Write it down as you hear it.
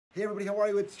Hey everybody, how are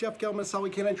you? It's Jeff Gelman,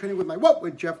 Solid Canine Training with my What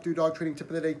Would Jeff Do Dog Training Tip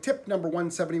of the Day. Tip number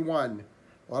 171.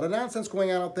 A lot of nonsense going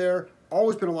on out there.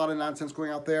 Always been a lot of nonsense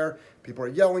going out there. People are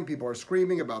yelling, people are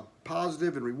screaming about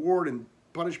positive and reward and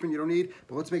punishment you don't need.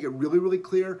 But let's make it really, really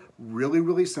clear,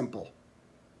 really simple.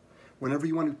 Whenever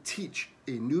you want to teach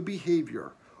a new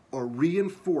behavior or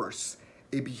reinforce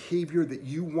a behavior that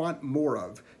you want more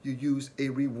of, you use a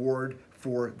reward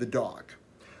for the dog.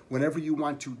 Whenever you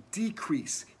want to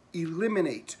decrease,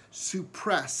 eliminate,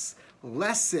 suppress,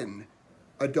 lessen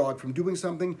a dog from doing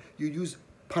something, you use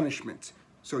punishment.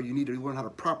 So you need to learn how to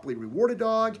properly reward a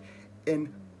dog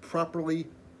and properly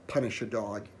punish a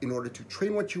dog in order to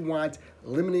train what you want,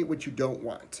 eliminate what you don't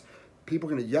want. People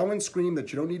are going to yell and scream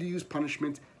that you don't need to use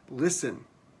punishment. Listen,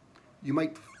 you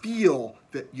might feel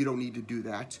that you don't need to do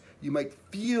that. You might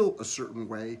feel a certain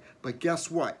way, but guess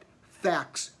what?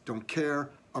 Facts don't care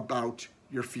about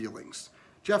your feelings.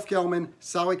 Jeff Gelman,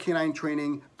 Solid Canine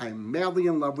Training. I'm madly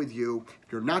in love with you.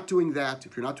 If you're not doing that,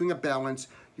 if you're not doing a balance,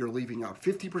 you're leaving out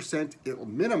 50% at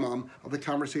minimum of the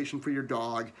conversation for your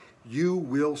dog. You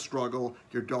will struggle.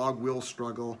 Your dog will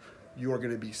struggle. You are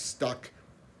going to be stuck.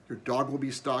 Your dog will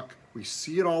be stuck. We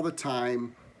see it all the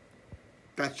time.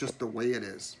 That's just the way it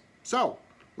is. So,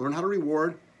 learn how to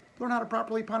reward. Learn how to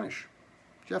properly punish.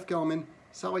 Jeff Gelman,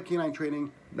 Solid Canine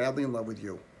Training. Madly in love with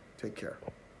you. Take care.